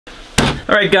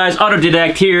Alright guys,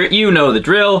 Autodidact here, you know the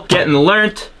drill, getting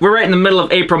learnt. We're right in the middle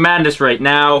of April Madness right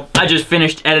now. I just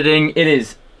finished editing, it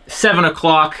is 7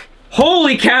 o'clock.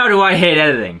 Holy cow do I hate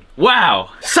editing.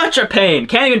 Wow, such a pain,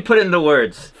 can't even put it into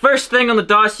words. First thing on the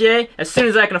dossier, as soon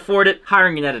as I can afford it,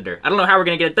 hiring an editor. I don't know how we're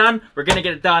gonna get it done, we're gonna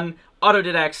get it done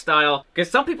Autodidact style,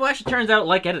 because some people actually turns out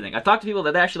like editing. I've talked to people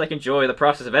that actually like enjoy the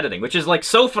process of editing, which is like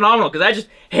so phenomenal, because I just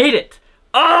hate it.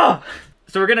 Oh!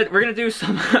 So we're gonna do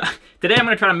some, today I'm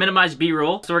gonna try to minimize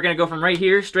B-roll. So we're gonna go from right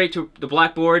here straight to the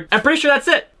blackboard. I'm pretty sure that's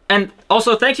it. And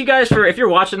also, thanks you guys for, if you're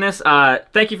watching this,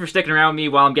 thank you for sticking around with me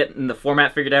while I'm getting the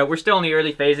format figured out. We're still in the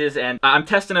early phases, and I'm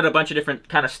testing out a bunch of different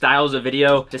kind of styles of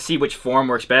video to see which form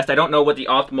works best. I don't know what the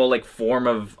optimal like form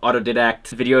of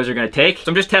autodidact videos are gonna take,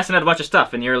 so I'm just testing out a bunch of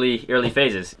stuff in the early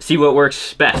phases. See what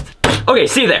works best. Okay,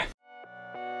 see you there.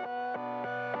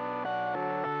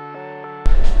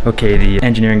 Okay, the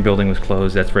engineering building was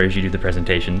closed. That's where I usually do the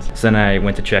presentations. So then I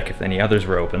went to check if any others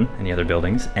were open, any other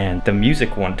buildings, and the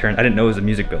music one turned, I didn't know it was a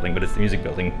music building, but it's the music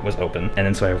building was open. And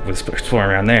then so I was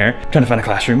exploring around there, trying to find a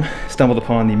classroom, stumbled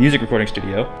upon the music recording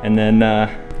studio, and then,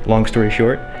 long story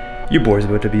short, your boy's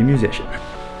about to be a musician.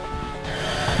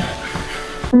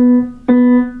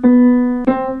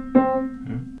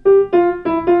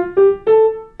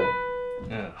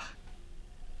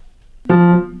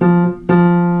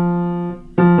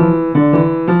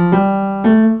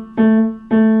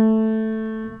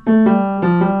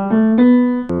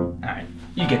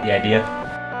 You get the idea.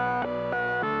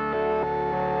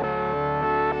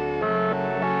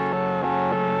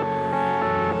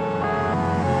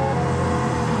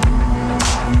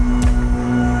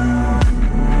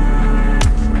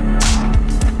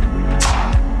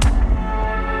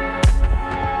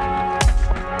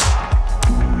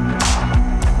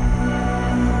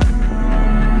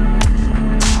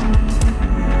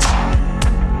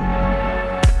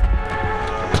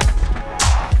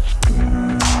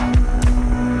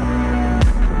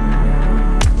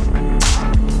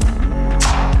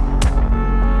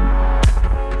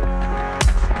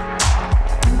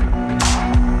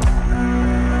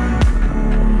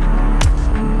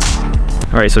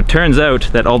 Alright, so it turns out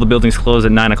that all the buildings close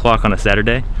at 9 o'clock on a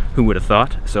Saturday. Who would have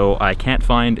thought? So I can't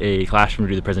find a classroom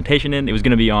to do the presentation in. It was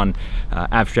going to be on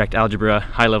abstract algebra,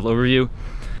 high-level overview.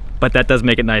 But that does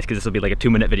make it nice because this will be like a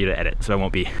 2-minute video to edit, so I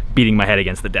won't be beating my head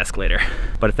against the desk later.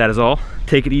 But if that is all,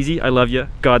 take it easy. I love you.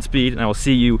 Godspeed, and I will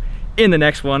see you in the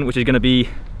next one, which is going to be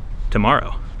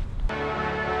tomorrow.